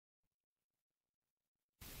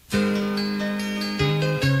I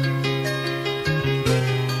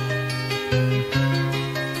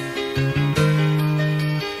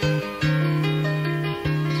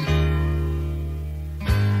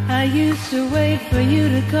used to wait for you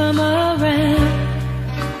to come around.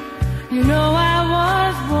 You know I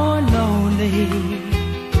was born lonely.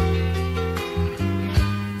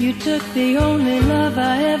 You took the only love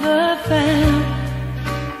I ever found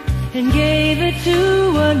and gave it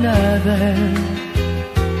to another.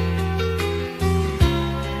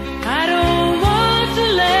 I don't want to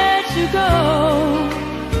let you go,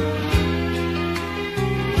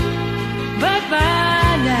 but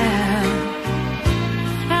by now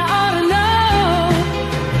I ought to know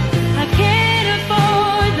I can't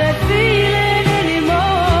afford that feeling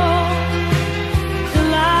anymore, to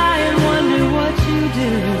lie and wonder what you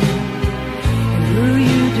do and who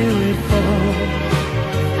you do it for.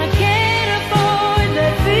 I can't afford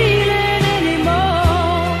that feeling anymore,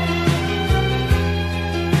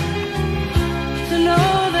 to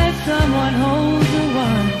know that someone holds the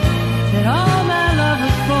one that all my love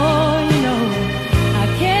was for. You know, I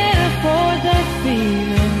can't afford that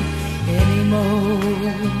feeling anymore.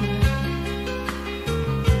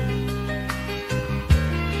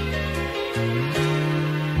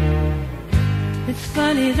 It's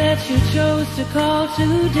funny that you chose to call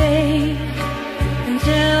today and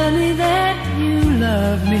tell me that you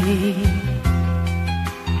love me.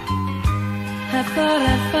 I thought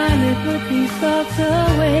I'd finally put these thoughts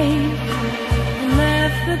away and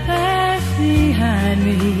left the past behind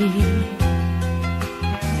me,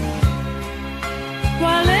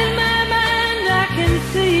 while in my mind I can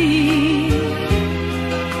see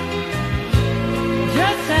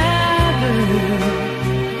just how blue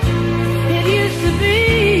it used to be.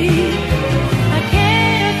 I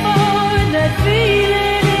can't afford that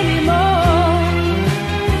feeling anymore,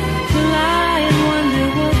 to lie and wonder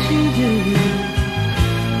what you do,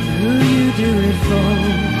 who you do it for.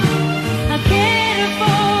 I can't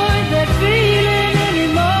afford that feeling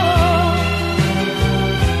anymore,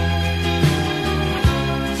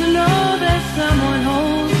 to know that someone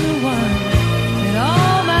holds the one that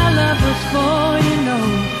all my love was for. You know,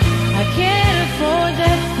 I can't afford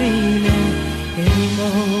that feeling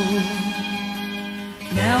anymore.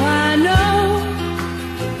 Now I know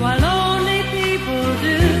why lonely people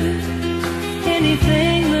do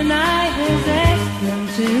anything the night has asked them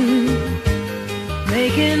to,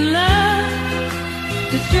 making love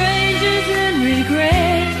to strangers in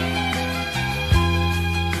regret,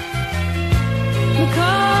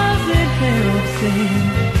 because it helps them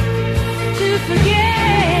to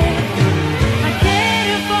forget. I can't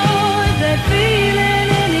afford that feeling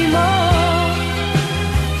anymore,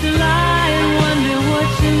 to lie and wonder what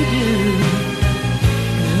you do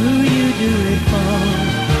and who you do it for.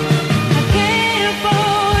 I can't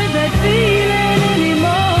afford that feeling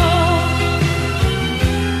anymore,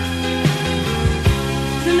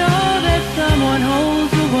 to know that someone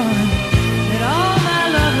holds the one that all my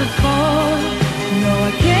love is for. No,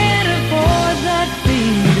 I can't